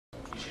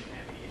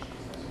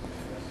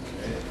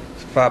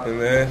Poppin',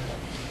 man.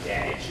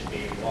 Yeah, it should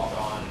be walk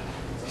on.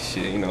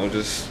 Shit, you know,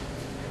 just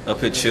up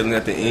here chilling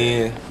at the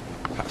end.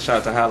 Shout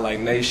out to HighLife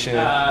Nation.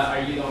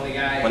 Are you the only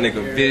guy? My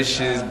nigga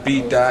Vicious,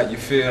 B.Dot, you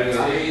feel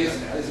me?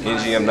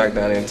 NGM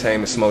Knockdown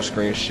Entertainment, Smoke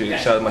Screen shit.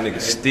 Shout out to my nigga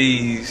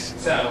Steez,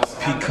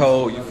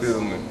 P-Code, you feel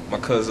me? My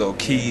cousin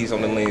O'Keys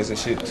on the lens and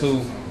shit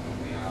too.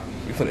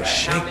 We finna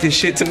shake this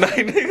shit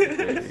tonight,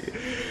 nigga.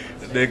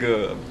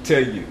 Nigga,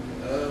 tell you.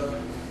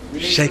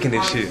 Shaking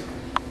this shit.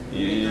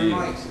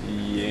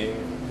 Yeah.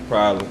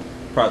 Probably.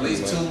 At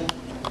least 2.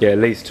 Yeah, at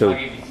least 2. I'll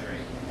give you 3.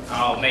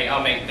 I'll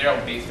make,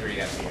 there'll be 3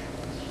 that year.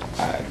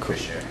 Alright, cool.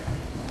 For sure.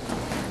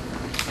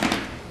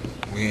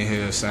 We in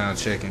here sound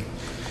checking.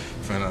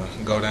 Finna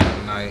go down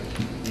tonight.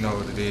 You know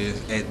what it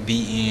is. At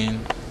the end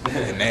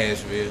in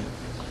Nashville.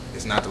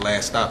 It's not the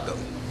last stop though.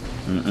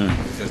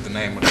 It's just the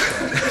name of the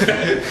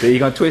stop. So you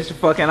gonna twist your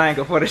fucking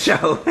ankle for the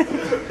show?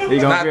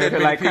 You gonna be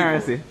like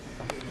Currency?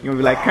 You gonna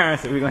be like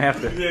Currency? We gonna have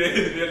to. I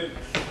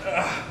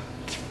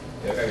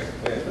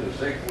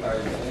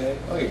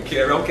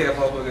don't care if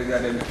motherfuckers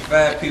got them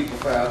 5 people,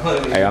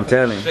 500. Hey, I'm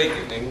telling you. Shake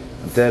it, nigga.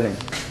 I'm telling you.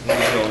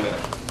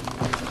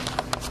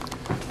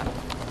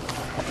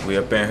 We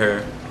up in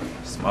here,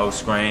 Smoke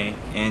Screen,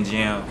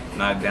 NGM,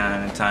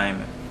 Knockdown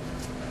Entertainment.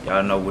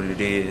 Y'all know what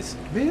it is.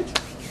 Bitch.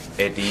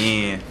 At the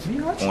end,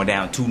 going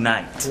down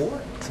tonight.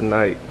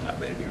 Tonight. I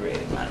better be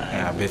ready,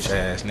 man. Nah, bitch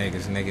ass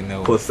niggas, nigga know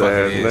what Pussy the fuck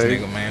it ass is,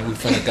 nigga. nigga, man. We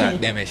finna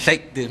goddamn it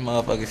shake this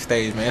motherfucking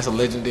stage, man. It's a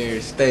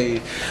legendary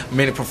stage.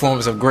 Many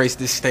performers have graced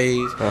this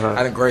stage.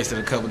 I done graced it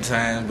a couple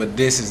times, but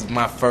this is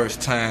my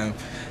first time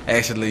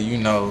actually, you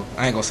know,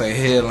 I ain't gonna say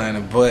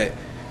headlining, but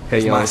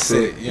it's my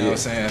set, you know what I'm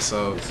saying?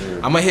 So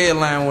I'm a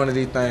headline one of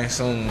these things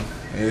soon.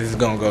 It's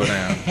gonna go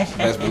down.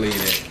 Let's believe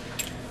that.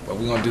 But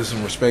we're gonna do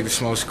some respective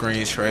Smoke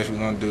Screen tracks. We're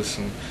gonna do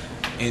some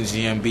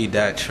NGM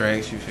B.Dot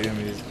tracks, you feel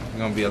me? It's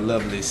gonna be a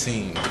lovely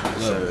scene.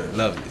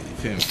 Lovely, you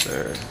feel me?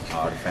 Sir.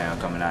 All the fam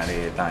coming out of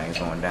everything is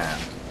going down.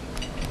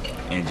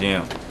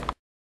 NGM.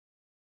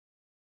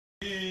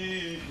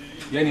 You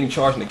ain't even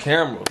charging the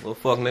camera, little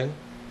fuck nigga.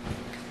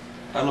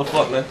 Hi, little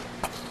fuck nigga.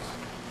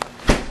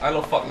 Hi,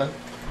 little fuck nigga.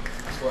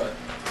 What?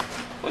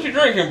 What you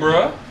drinking,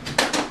 bruh?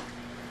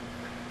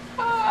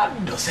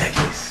 Dos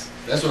Equis.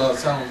 That's what I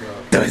was talking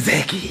about. Dos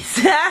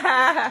Equis.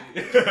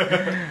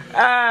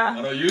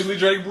 I don't usually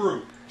drink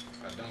brew.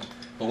 I don't.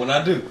 But when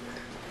I do.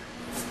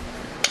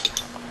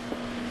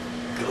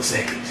 Dos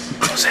Equis.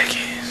 Dos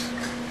Equis.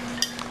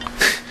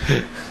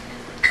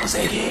 Dos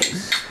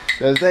Equis.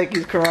 Dos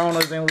Equis,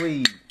 Coronas, and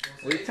weed.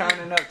 We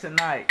turning up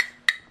tonight.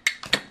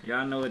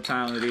 Y'all know what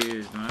time it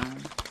is, man.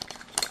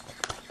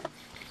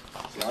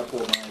 See, I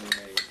poured mine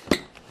in a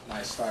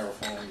nice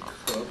styrofoam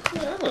cup.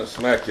 Man, I'm gonna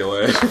smack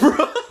your ass,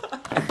 bro.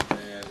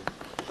 And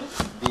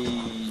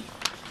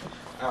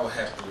I would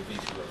have to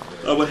beat you up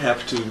there. I would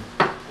have to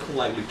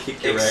politely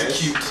kick your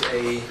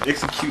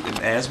Execute an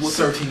ass whooping.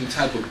 certain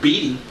type of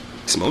beating.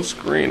 Smoke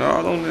screen,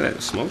 all on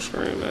that. Smoke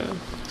screen, man.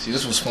 See,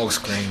 this is what smoke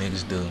screen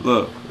niggas do.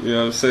 Look, you know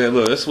what I'm saying?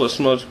 Look, that's what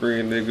smoke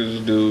screen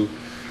niggas do.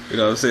 You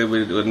know what I'm saying?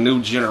 With a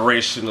new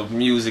generation of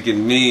music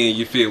and men,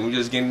 you feel? We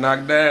just getting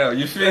knocked down,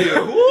 you feel?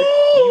 You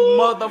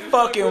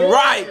motherfucking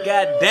right,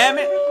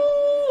 goddammit.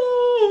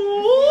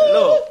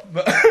 Look.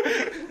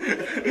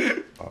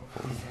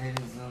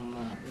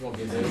 We're gonna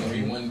get there. It's gonna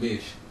be one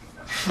bitch.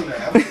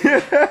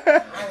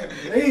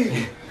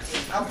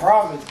 I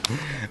promise.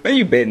 Man,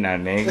 you better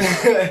not,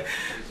 nigga.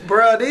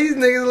 Bro, these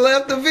niggas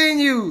left the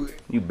venue.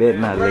 You better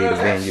not leave the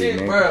venue,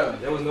 nigga. Bro,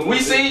 we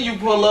seen you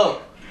pull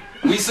up.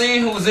 We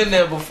seen who was in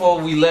there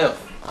before we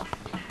left.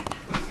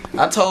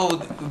 I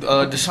told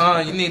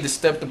Deshaun, you need to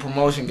step the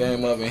promotion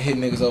game up and hit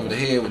niggas over the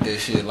head with that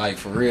shit, like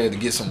for real, to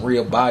get some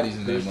real bodies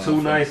in there. There's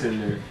too nice in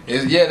there.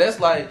 Yeah, that's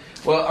like,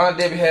 well, Aunt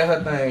Debbie had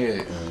her thing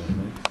at.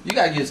 You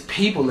gotta get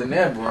people in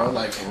there, bro,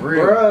 like for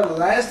real. Bro, the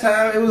last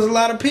time it was a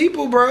lot of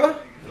people, bro.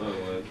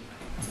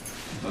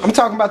 I'm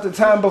talking about the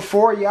time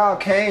before y'all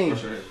came.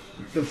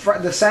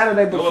 The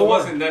Saturday before. No, it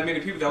wasn't that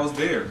many people that was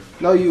there.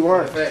 No, you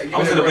weren't. I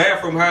was in the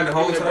bathroom behind the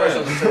whole Give me a brush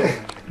on time. the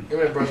table. Give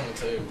me a brush on the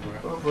table, bro.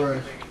 Oh,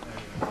 bro.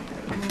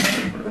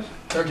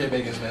 Turkey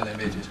bacon smelling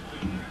bitches.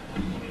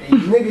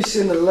 Niggas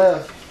shouldn't have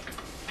left.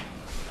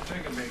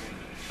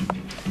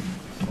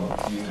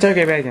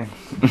 Turkey bacon.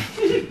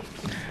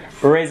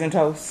 Raisin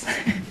toast.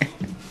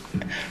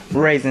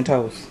 Raisin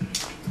toast.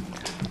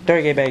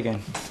 Turkey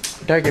bacon.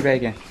 Turkey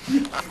bacon.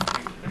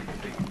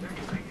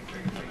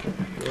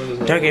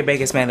 Turkey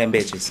bacon smelling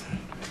bitches.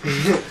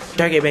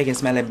 Turkey bacon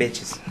smelling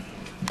bitches.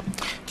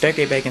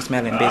 Turkey bacon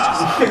smelling bitches.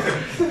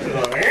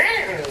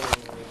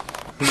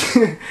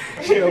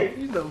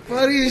 The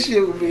funniest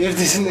shit would be if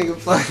this nigga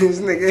fly this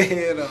nigga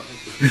head off.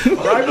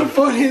 Right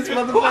before this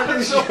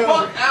motherfucking show.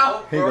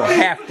 He gonna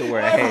have to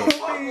wear a hat.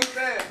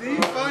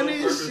 The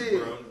funniest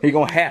shit. He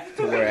gonna have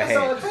to wear a So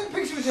hat. take a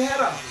picture with your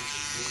head off.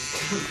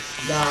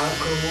 Nah,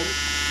 cool.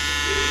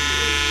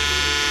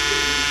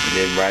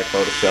 Getting right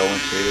for the show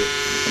and shit.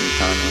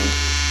 Turn on.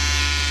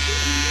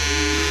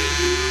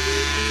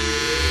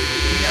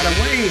 You gotta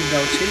wave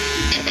though, chick.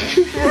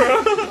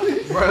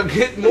 Bro,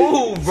 get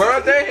moved,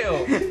 bro.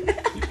 Damn. You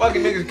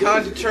Fucking niggas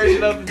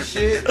concentration up and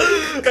shit.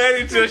 That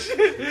ain't your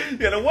shit. You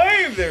got a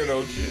wave there,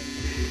 though, shit.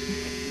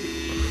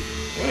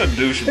 What a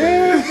douche,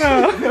 man.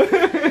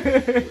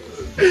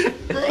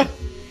 Bro.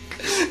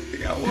 You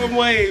got one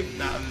wave.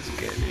 Nah, I'm just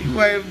kidding. He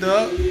waved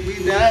up.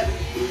 V.Dot.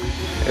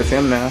 That's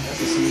him now.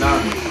 That's a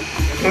tsunami.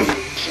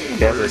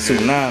 That's a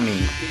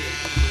tsunami.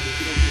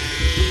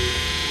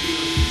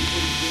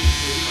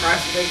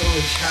 Prospekt on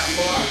the chat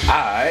bar.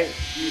 Alright.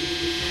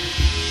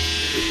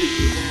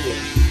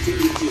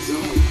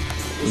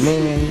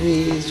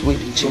 Memories with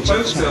the Play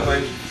with yourself,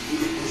 ain't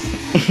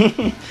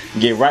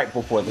you? Get right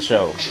before the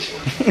show.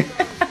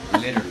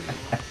 Literally.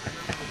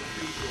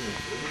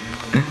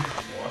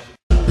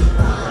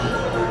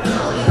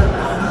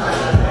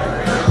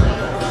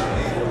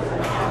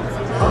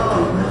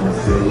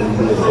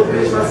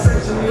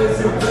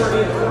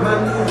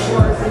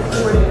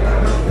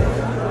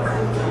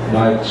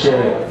 Mic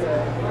check.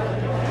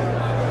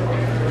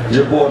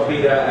 Your boy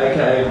B.Dot,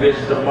 aka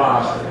Bitch the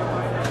Monster.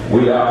 We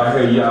out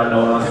here, y'all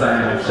know what I'm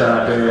saying. Shout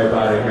out to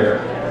everybody here.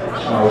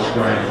 Smoke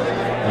Screen,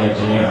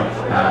 NGM,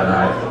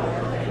 HighLife.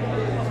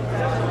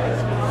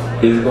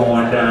 It's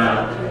going down.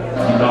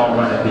 You know I'm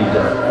running DJ.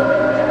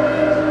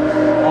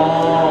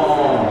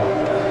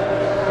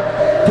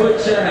 Put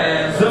your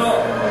hands up.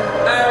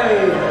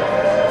 Hey.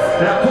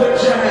 Now put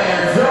your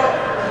hands up.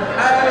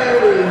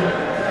 Hey.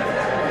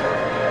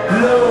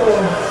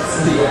 Look.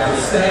 See, I'm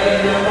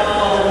staying in my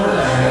own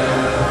lane.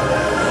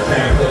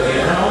 Can't put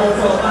it on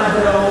for my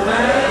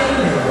domain.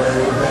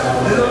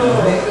 Look.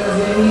 Niggas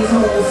in these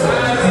hoes.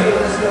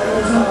 Haters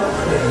don't talk.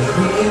 They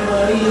getting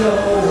money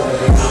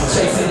away. I'm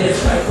chasing this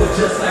paper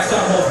just like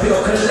I'm a bill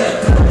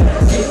collector.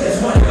 Get this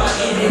money by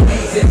any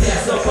means and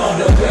that's up on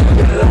the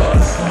regular.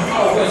 I'm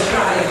always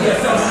trying,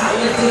 yes, I'm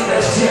higher than the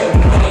jet.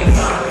 Ain't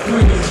my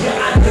dreams,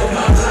 yeah, I live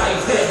my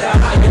life at the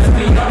highest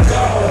speed. I'm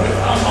gone,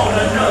 I'm on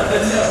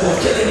another level.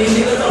 Killing these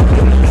niggas, I'm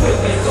doing quick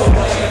and so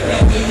ahead,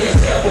 let me this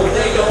devil.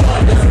 They don't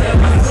understand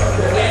my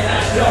circle and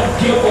I don't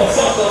give a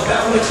fuck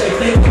about what they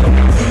think of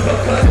me.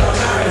 Because I'm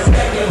not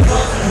respecting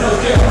fuck, no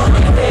different.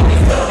 They be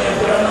stunning,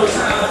 but I'm no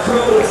time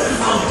crew.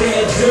 I'm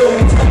dead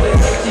dude, but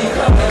they keep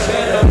coming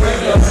better. Bring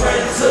your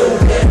friend too,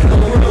 that's the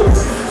rule.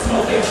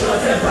 Smoking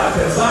blunts and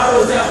popping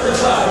bottles after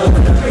bottles.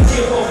 Can't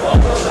give a fuck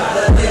about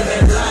a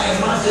living life.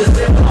 I'm just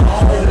in my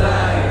own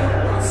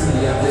life.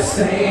 See, I'm just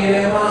staying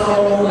in my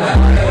own life.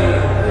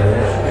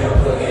 And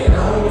putting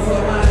on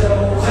for my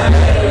own life.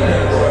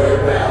 Ain't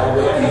worried about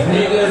what these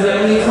niggas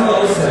and these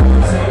hoes say.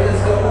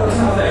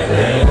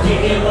 They ain't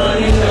getting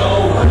money, no.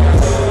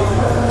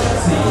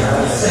 See, I'm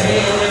just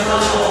staying in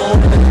my own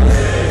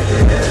life.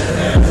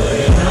 And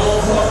putting on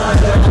for my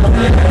own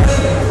life.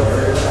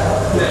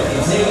 Let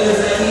these niggas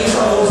and these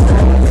hoes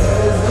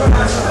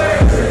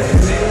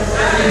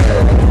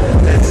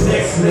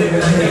next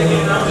nigga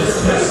hanging, I'm just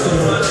messing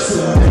one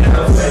too.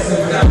 I'm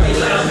messing, got me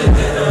lounging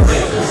in the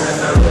makers. And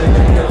I'm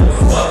letting them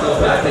fuck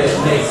about that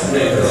next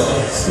nigga.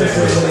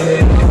 Especially when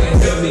that nigga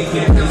help me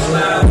get these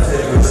loud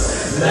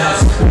niggas. Loud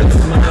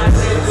scripts, my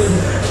niggas.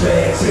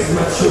 Bad chicks,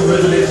 my true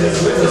religions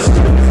with the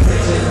scripts.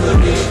 Bitches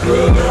looking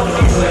good on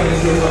my plane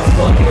and get my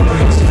fucking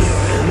riches.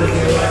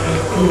 Looking like a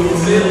cool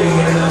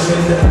million, I'm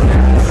in the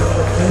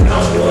and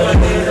I'm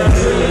one in a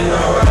million,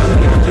 alright.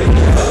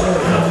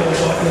 I'm a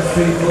walking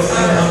fever,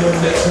 and I'm a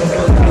mixing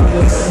for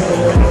people.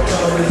 I'm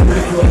always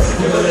bigger.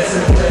 Give a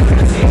lesson to the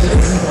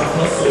teachers. My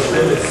hustle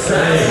really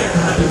same.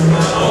 I do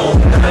my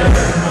own thing.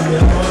 I'm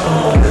in my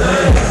own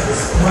lane.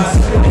 It's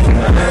Prospekt,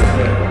 man.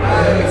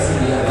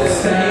 See, I just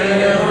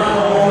stay in my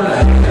own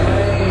lane.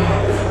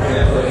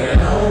 And putting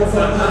on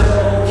for my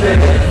own game.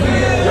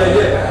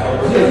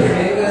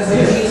 Niggas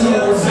and these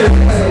hoes,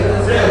 getting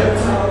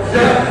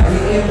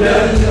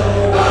money on.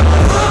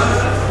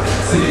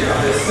 See, I'm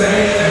just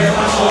staying in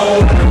my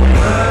own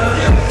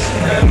lane.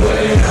 And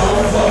putting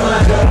on for my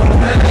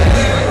domain.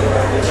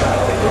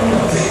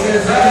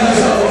 Niggas and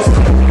these hoes,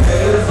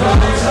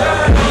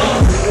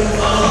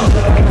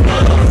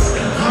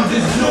 I'm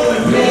just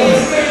doing me,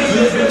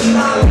 living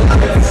my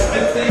life.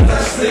 And things I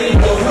see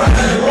go rock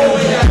and roll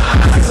in your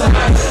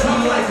eyesight.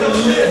 I'm like a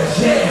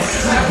legend,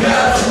 I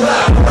gotta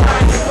fly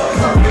right.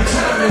 Perfect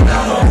timing,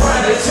 I'ma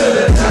ride it till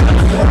the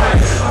time's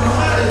right. I'm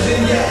hotter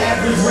than your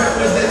average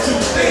rapper that you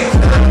think.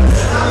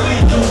 I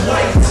leave your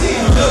white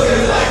tee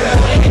looking like an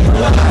ain't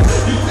blind.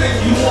 You think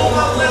you on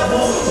my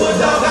level? Well,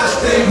 dog, I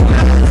think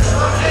not.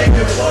 I'm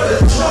aiming for the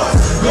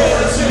charts,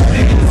 going to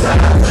B.Dot,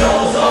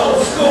 Jones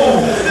old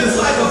school. It's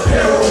like a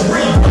pair of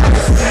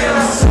Reeboks, and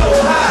I'm so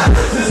high.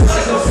 It's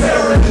like a pair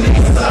of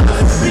knees.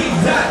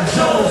 B.Dot,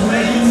 Jones,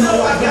 man, you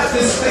know I got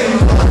this thing.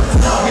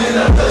 Talking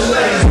up the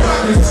lane,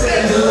 rocking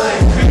steady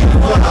like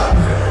B.Dot.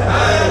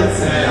 I ain't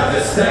saying I'm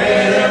just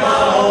staying in my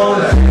own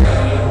lane.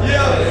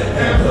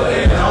 And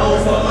putting on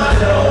for my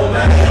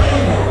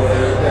domain.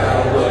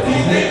 What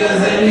these niggas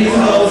and these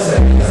hoes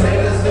say. These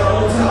niggas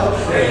don't talk,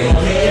 they ain't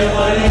getting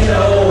money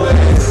no way.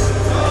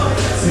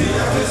 See,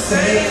 I'm just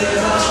staying in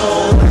my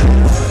own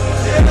lane.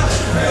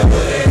 And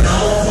putting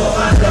on for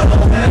my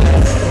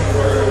domain.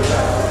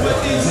 What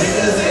these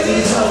niggas and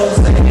these hoes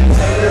say. These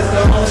niggas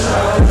don't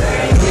talk, they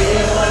ain't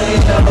getting money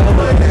no way.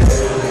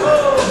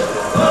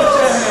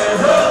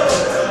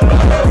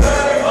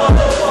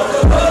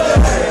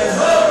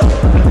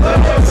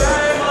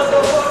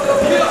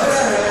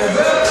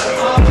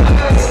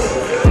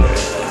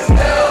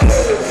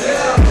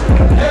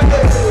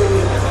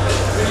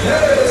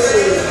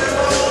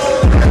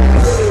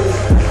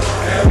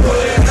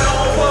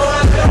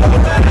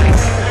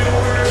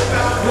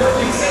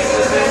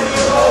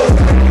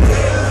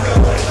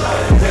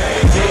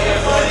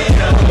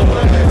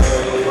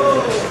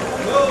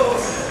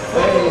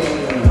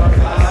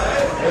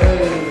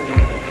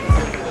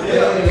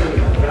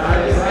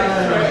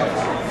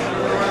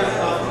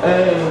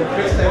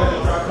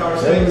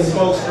 Prospekt,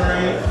 smoke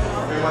screen,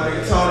 and my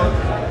nigga Tony.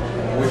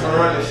 We finna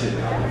run this shit.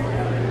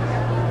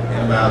 In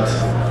about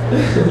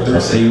 3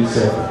 seconds.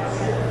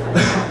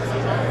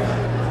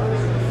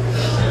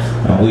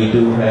 And we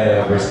do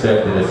have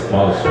respected a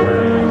small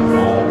screen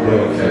on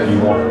deck if you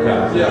want to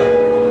copy.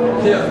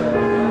 Yeah.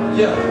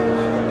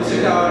 This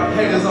shit called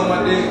Haters on My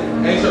Dick,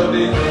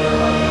 HOD.